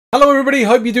Hello everybody,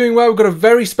 hope you're doing well. We've got a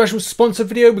very special sponsored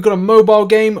video. We've got a mobile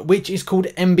game which is called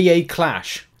NBA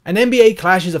Clash. An NBA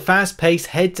Clash is a fast-paced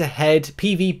head-to-head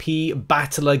PvP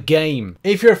battler game.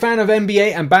 If you're a fan of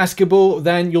NBA and basketball,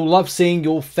 then you'll love seeing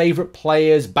your favorite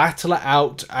players battle it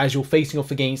out as you're facing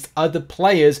off against other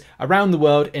players around the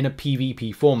world in a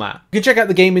PvP format. You can check out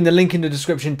the game in the link in the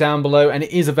description down below, and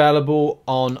it is available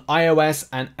on iOS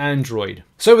and Android.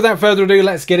 So without further ado,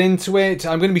 let's get into it.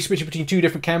 I'm going to be switching between two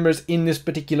different cameras in this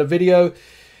particular video.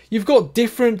 You've got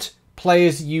different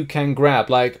players you can grab.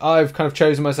 Like, I've kind of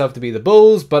chosen myself to be the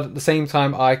Bulls, but at the same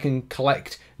time I can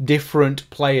collect different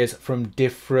players from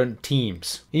different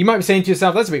teams. You might be saying to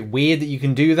yourself, that's a bit weird that you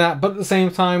can do that, but at the same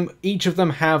time each of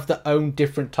them have their own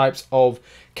different types of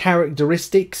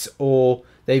characteristics, or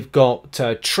they've got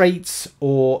traits,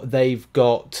 or they've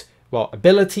got, well,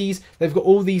 abilities. They've got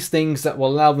all these things that will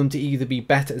allow them to either be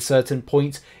better at certain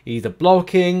points, either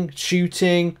blocking,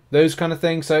 shooting, those kind of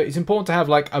things. So it's important to have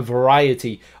like a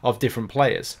variety of different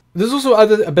players. There's also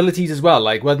other abilities as well,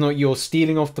 like whether or not you're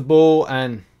stealing off the ball,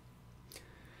 and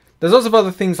there's lots of other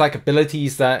things like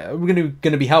abilities that are going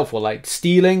to be helpful, like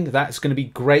stealing. That's going to be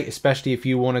great, especially if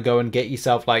you want to go and get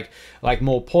yourself like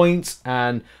more points.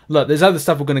 And look, there's other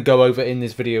stuff we're going to go over in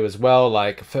this video as well.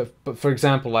 Like for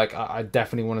example, like I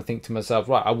definitely want to think to myself,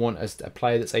 right, I want a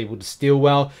player that's able to steal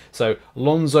well. So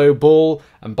Lonzo Ball,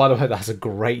 and by the way, that's a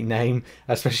great name,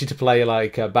 especially to play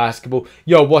like basketball.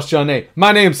 Yo, what's your name?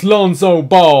 My name's Lonzo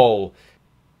Ball.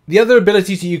 The other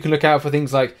abilities that you can look out for,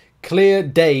 things like clear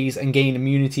days and gain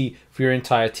immunity for your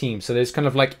entire team. So there's kind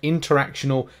of like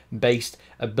interactional based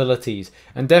abilities,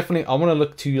 and definitely I want to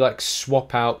look to like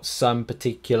swap out some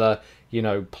particular, you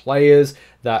know, players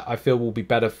that I feel will be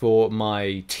better for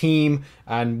my team.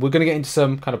 And we're going to get into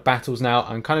some kind of battles now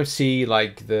and kind of see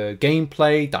like the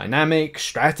gameplay, dynamic,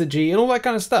 strategy, and all that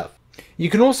kind of stuff.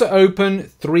 You can also open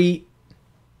free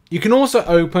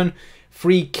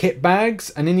kit bags,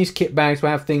 and in these kit bags we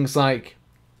have things like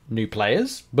new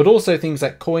players, but also things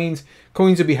like coins.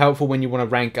 Coins will be helpful when you want to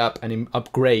rank up and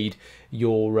upgrade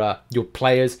your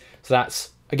players. So that's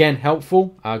again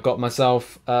helpful. I got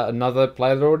myself another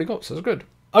player that I already got, so it's good.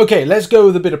 Okay, let's go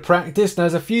with a bit of practice. Now,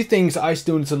 there's a few things I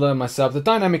still need to learn myself. The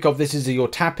dynamic of this is that you're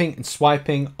tapping and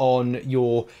swiping on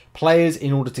your players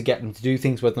in order to get them to do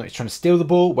things, whether or not it's trying to steal the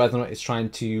ball, whether or not it's trying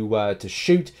to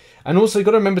shoot. And also you've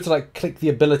got to remember to like click the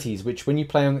abilities, which when you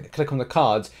click on the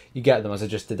cards, you get them, as I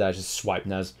just did there. I just swiped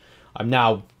as I'm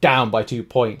now down by 2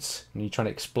 points. And you're trying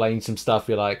to explain some stuff,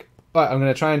 you're like, right, I'm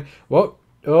going to try and, what?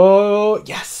 Oh,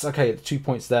 yes. Okay, 2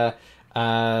 points there.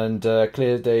 And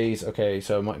clear days. Okay,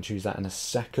 so I might choose that in a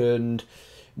second.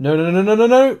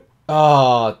 No.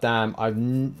 Oh, damn. I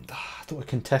thought I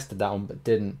contested that one, but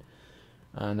didn't.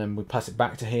 And then we pass it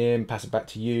back to him, pass it back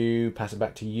to you, pass it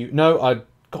back to you. No, I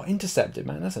got intercepted,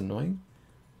 man. That's annoying.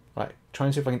 Right, try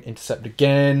and see if I can intercept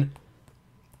again.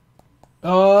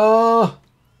 Oh,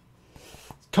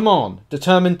 come on,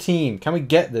 determined team. Can we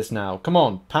get this now? Come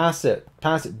on, pass it.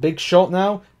 Pass it. Big shot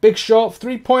now. Big shot.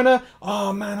 Three-pointer.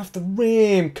 Oh, man, off the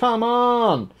rim. Come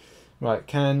on. Right,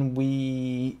 can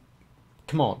we...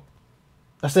 Come on.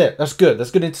 That's it. That's good. That's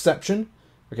good interception.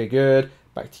 Okay, good.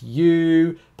 Back to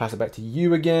you. Pass it back to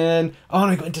you again. Oh,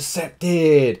 no, I got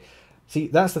intercepted. See,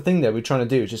 that's the thing that we're trying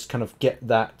to do, is just kind of get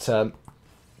that...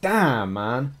 Damn,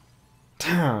 man.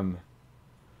 Damn.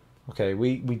 Okay,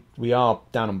 we are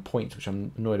down on points, which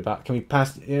I'm annoyed about. Can we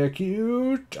pass? Yeah,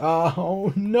 cute.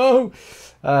 Oh, no.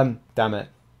 Damn it.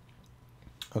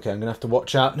 Okay, I'm going to have to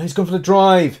watch out. No, he's gone for the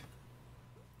drive.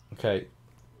 Okay.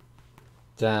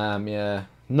 Damn, yeah.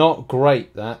 Not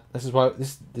great, that. This is why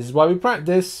this is why we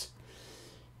practice.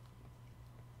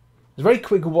 It's very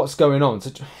quick with what's going on.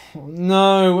 So, oh,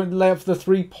 no, went late for the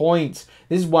 3 points.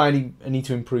 This is why I need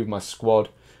to improve my squad.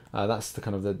 That's the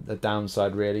kind of the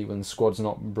downside, really, when the squad's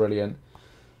not brilliant.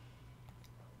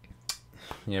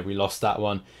 Yeah, we lost that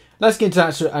one. Let's get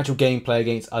into actual gameplay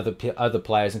against other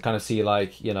players and kind of see,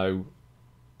 like, you know,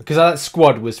 because that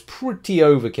squad was pretty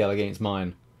overkill against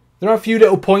mine. There are a few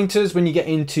little pointers when you get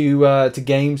into to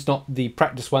games, not the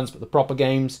practice ones, but the proper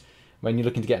games, when you're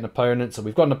looking to get an opponent. So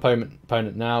we've got an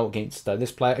opponent now against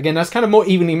this player. Again, that's kind of more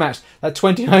evenly matched. That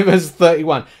 29 versus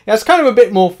 31. Yeah, it's kind of a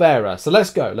bit more fairer. So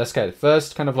let's go. Let's go.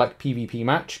 First kind of like PvP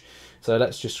match. So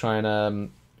let's just try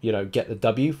and, you know, get the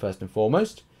W first and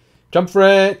foremost. Jump for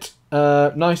it.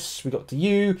 Nice. We got to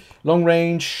you. Long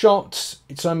range shot.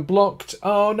 It's unblocked.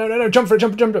 Oh, no. Jump for it.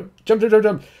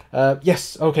 Jump.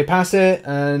 Yes. Okay, pass it.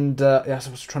 And yeah, so what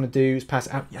I was trying to do is pass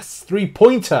it out. Yes.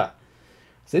 3-pointer.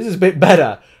 So this is a bit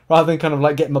better, rather than kind of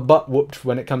like getting my butt whooped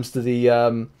when it comes to the...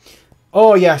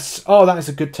 Oh, yes. Oh, that is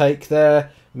a good take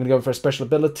there. I'm going to go for a special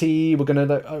ability. We're going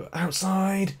to...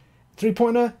 outside.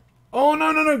 3-pointer. Oh,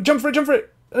 no, no, no. Jump for it, jump for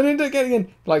it. And then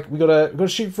again. Like, we gotta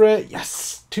shoot for it.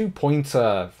 Yes.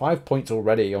 2-pointer. 5 points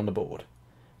already on the board.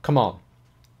 Come on.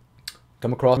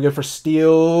 Come across. We go for a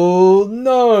steal.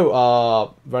 No.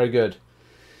 Ah, very good.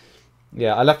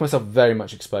 Yeah, I left myself very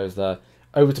much exposed there.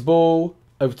 Over to ball.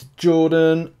 Over to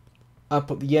Jordan.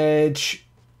 Up the edge.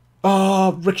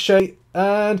 Oh, ricochet.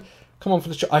 And come on for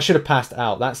the shot. I should have passed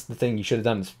out. That's the thing you should have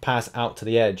done, is pass out to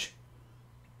the edge.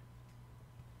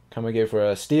 Can we go for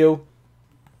a steal?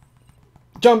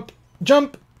 Jump,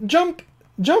 jump, jump,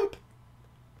 jump,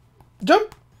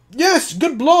 jump. Yes,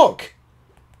 good block.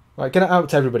 Right, get it out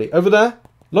to everybody. Over there.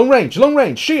 Long range,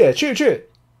 shoot it, shoot it, shoot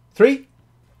it. 3.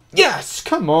 Yes,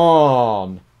 come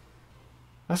on.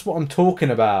 That's what I'm talking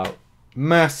about.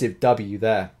 Massive W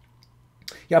there.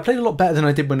 Yeah, I played a lot better than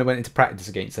I did when I went into practice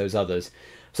against those others.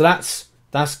 So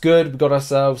that's good. We got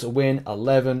ourselves a win,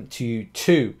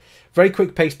 11-2. Very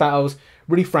quick pace battles,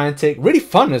 really frantic, really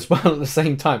fun as well at the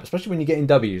same time, especially when you're getting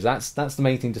W's. That's the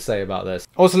main thing to say about this.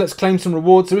 Also, let's claim some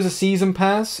rewards. There is a season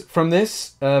pass from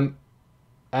this.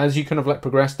 As you kind of like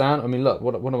progress down, I mean, look,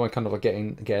 what am I kind of like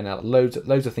getting out? Loads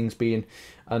of things being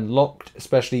unlocked.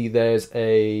 Especially there's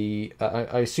a,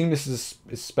 I assume this is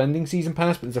a spending season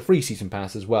pass, but there's a free season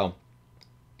pass as well.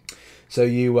 So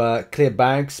you clear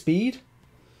bag speed.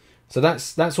 So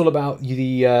that's all about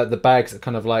the bags that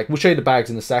kind of like, we'll show you the bags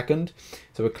in a second.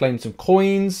 So we'll claim some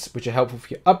coins, which are helpful for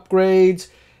your upgrades.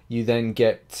 You then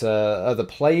get other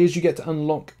players you get to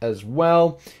unlock as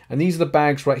well. And these are the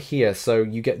bags right here. So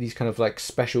you get these kind of like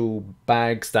special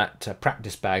bags, that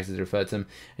practice bags as they refer to them.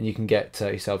 And you can get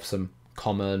yourself some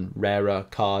common, rarer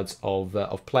cards of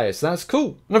players. So that's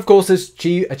cool. And of course, there's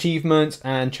achievements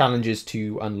and challenges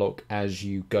to unlock as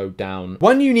you go down.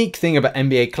 One unique thing about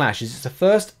NBA Clash is it's the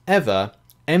first ever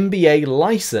NBA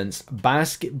licensed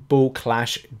basketball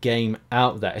Clash game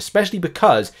out there, especially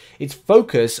because its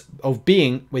focus of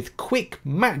being with quick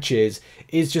matches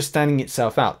is just standing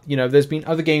itself out. You know, there's been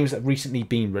other games that have recently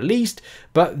been released,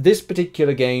 but this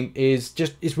particular game is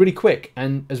really quick,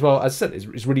 and as well, as I said,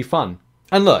 it's really fun.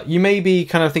 And look, you may be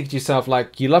kind of thinking to yourself,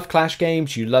 like, you love Clash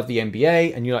games, you love the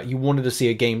NBA, and you wanted to see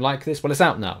a game like this. Well, it's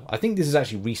out now. I think this has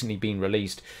actually recently been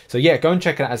released. So yeah, go and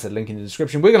check it out as a link in the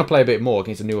description. We're going to play a bit more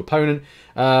against a new opponent.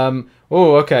 Oh,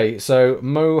 okay. So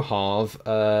Mojave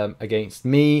against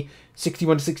me.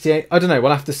 61-68. I don't know.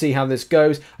 We'll have to see how this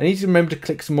goes. I need to remember to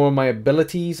click some more of my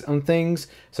abilities and things.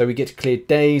 So we get to clear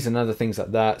days and other things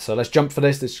like that. So let's jump for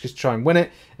this. Let's just try and win it.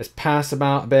 Let's pass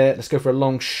about a bit. Let's go for a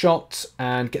long shot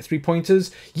and get 3 pointers.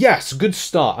 Yes, good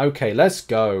start. Okay, let's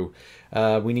go.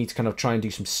 We need to kind of try and do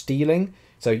some stealing.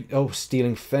 So, oh,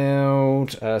 stealing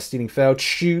failed. Stealing failed.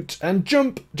 Shoot and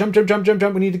jump. Jump, jump, jump, jump,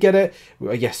 jump. We need to get it.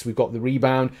 Yes, we've got the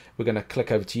rebound. We're going to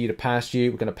click over to you to pass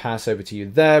you. We're going to pass over to you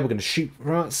there. We're going to shoot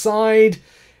from outside.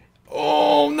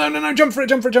 Oh, no, no, no. Jump for it,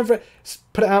 jump for it, jump for it.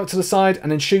 Put it out to the side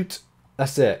and then shoot.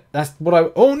 That's it. That's what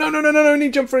I... Oh, no, no, no, no, no. I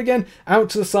need to jump for it again.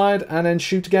 Out to the side and then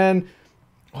shoot again.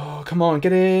 Oh, come on.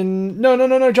 Get in. No, no,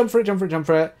 no, no. Jump for it, jump for it, jump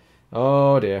for it.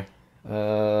 Oh, dear.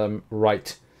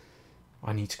 Right.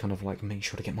 I need to kind of like make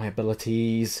sure to get my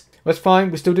abilities. That's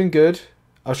fine. We're still doing good.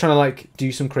 I was trying to like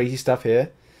do some crazy stuff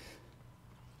here.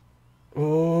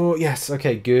 Oh, yes.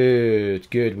 Okay, good.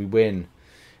 Good. We win.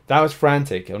 That was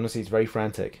frantic. Honestly, it's very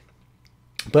frantic.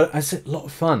 But it's a lot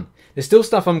of fun. There's still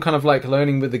stuff I'm kind of like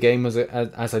learning with the game as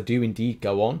I do indeed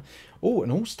go on. Oh, an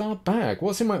all-star bag.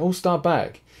 What's in my all-star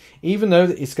bag? Even though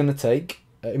it's going to take...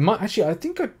 it might actually... I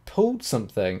think I pulled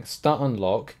something. Start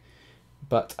unlock.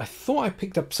 But I thought I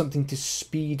picked up something to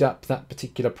speed up that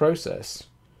particular process.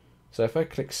 So if I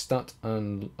click start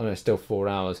and... oh no, still 4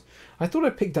 hours. I thought I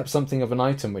picked up something of an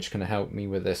item which can help me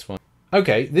with this one.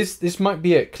 Okay, this might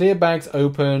be it. Clear bags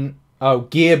open. Oh,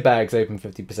 gear bags open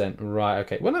 50%. Right,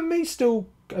 okay. Well, that may still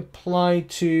apply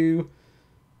to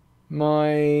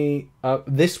my...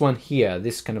 this one here.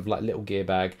 This kind of like little gear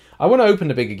bag. I want to open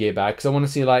the bigger gear bag because I want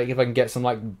to see like if I can get some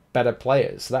like better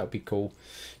players. So that would be cool.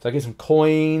 So I get some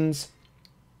coins.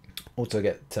 Also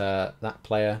get that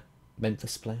player,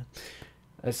 Memphis player.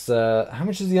 It's how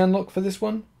much is the unlock for this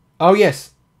one? Oh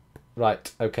yes, right.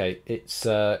 Okay, it's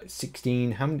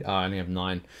 16. How many? Oh, I only have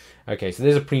 9. Okay, so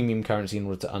there's a premium currency in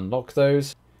order to unlock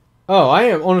those. Oh, I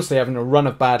am honestly having a run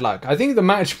of bad luck. I think the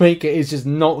matchmaker is just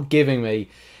not giving me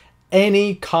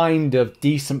any kind of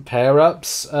decent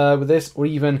pair-ups with this, or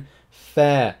even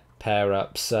fair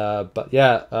pair-ups. But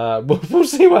yeah, we'll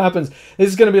see what happens. This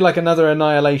is going to be like another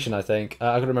annihilation, I think.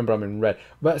 I can remember I'm in red.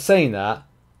 But saying that,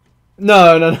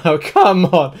 no, come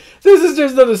on. This is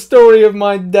just not a story of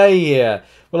my day here.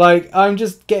 Like, I'm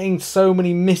just getting so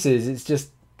many misses. It's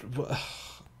just...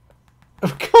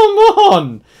 come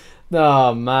on!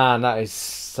 Oh, man, that is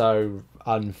so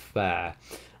unfair.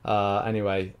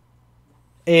 Anyway,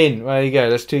 there you go.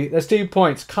 That's 2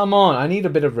 points. Come on, I need a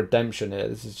bit of redemption here.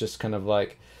 This is just kind of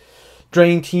like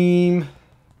drain team.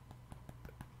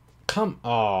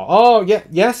 Yeah,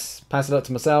 yes. Pass it up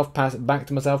to myself. Pass it back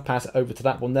to myself. Pass it over to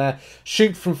that one there.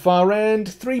 Shoot from far end.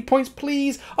 3 points,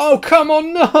 please. Oh, come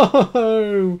on,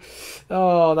 no.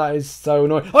 Oh, that is so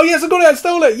annoying. Oh, yes, I got it. I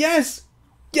stole it. Yes.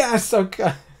 Yes,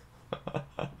 okay.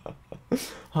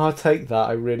 I'll take that.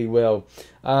 I really will.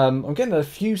 I'm getting a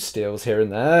few steals here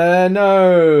and there.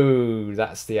 No,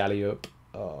 that's the alley-oop.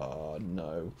 Oh,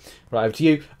 no. Right, over to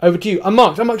you. Over to you. I'm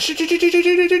marked.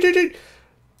 Shoot.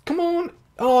 Come on.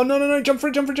 Oh, no. Jump for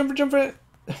it.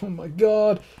 Oh, my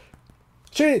God.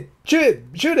 Shoot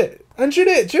it. And shoot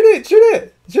it.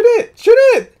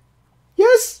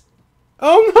 Yes.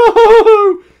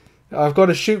 Oh, no. I've got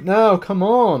to shoot now. Come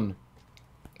on.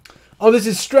 Oh, this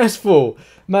is stressful.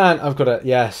 Man, I've got to...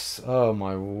 Yes. Oh,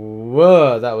 my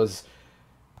word. That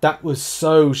was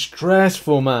so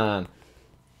stressful, man.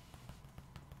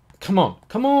 Come on,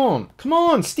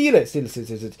 steal it. No,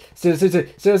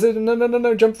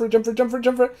 jump for it.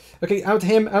 Okay, out to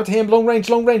him, long range.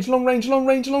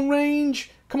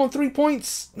 Come on, 3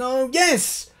 points. No,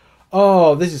 yes.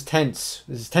 Oh, this is tense,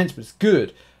 but it's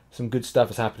good. Some good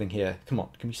stuff is happening here. Come on,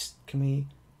 can we steal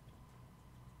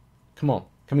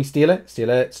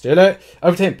it?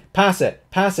 Over to him, pass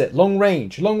it, long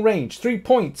range, 3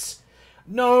 points.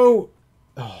 No.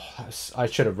 Oh, I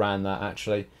should have ran that,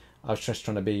 actually. I was just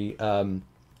trying to be, I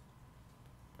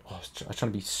was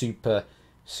trying to be super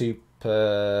chill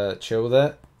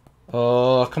there.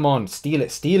 Oh, come on, steal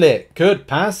it. Good,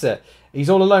 pass it. He's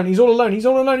all alone. He's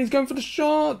going for the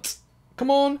shot.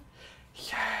 Come on.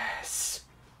 Yes.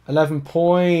 11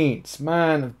 points.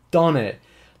 Man, I've done it.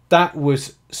 That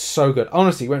was so good.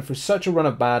 Honestly, went through such a run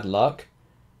of bad luck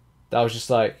that I was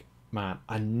just like, man,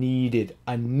 I needed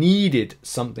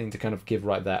something to kind of give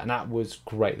right there, and that was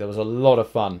great. There was a lot of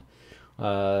fun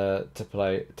to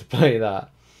play that.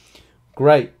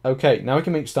 Great. Okay, now we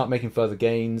can start making further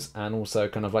gains and also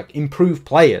kind of like improve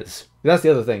players. That's the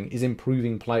other thing, is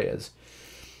improving players.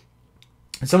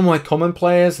 And some of my common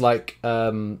players, like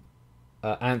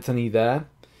Anthony there,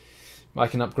 I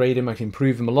can upgrade him. I can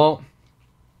improve him a lot.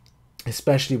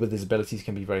 Especially with his abilities,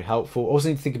 can be very helpful. Also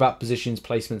need to think about positions,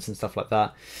 placements, and stuff like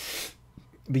that.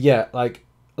 But yeah, like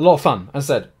a lot of fun. As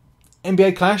I said,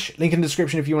 NBA Clash, link in the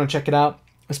description if you want to check it out.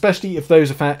 Especially if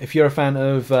if you're a fan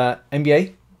of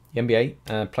NBA, the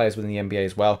NBA, players within the NBA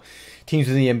as well, teams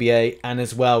within the NBA, and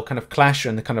as well kind of Clash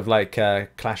and the kind of like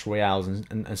Clash Royales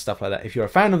and stuff like that. If you're a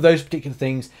fan of those particular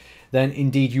things, then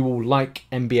indeed you will like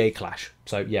NBA Clash.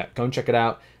 So yeah, go and check it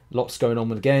out. Lots going on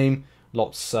with the game.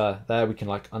 Lots there. We can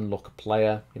like unlock a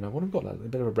player. You know, what have we got? A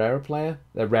bit of a rarer player.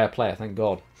 A rare player, thank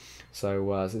God.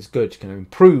 So it's good. You can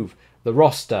improve the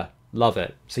roster. Love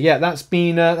it. So yeah, that's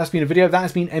been a video. That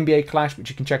has been NBA Clash, which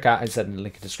you can check out, as I said, in the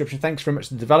link in the description. Thanks very much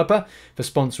to the developer for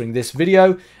sponsoring this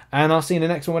video, and I'll see you in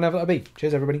the next one, whenever that'll be.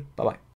 Cheers, everybody. Bye bye.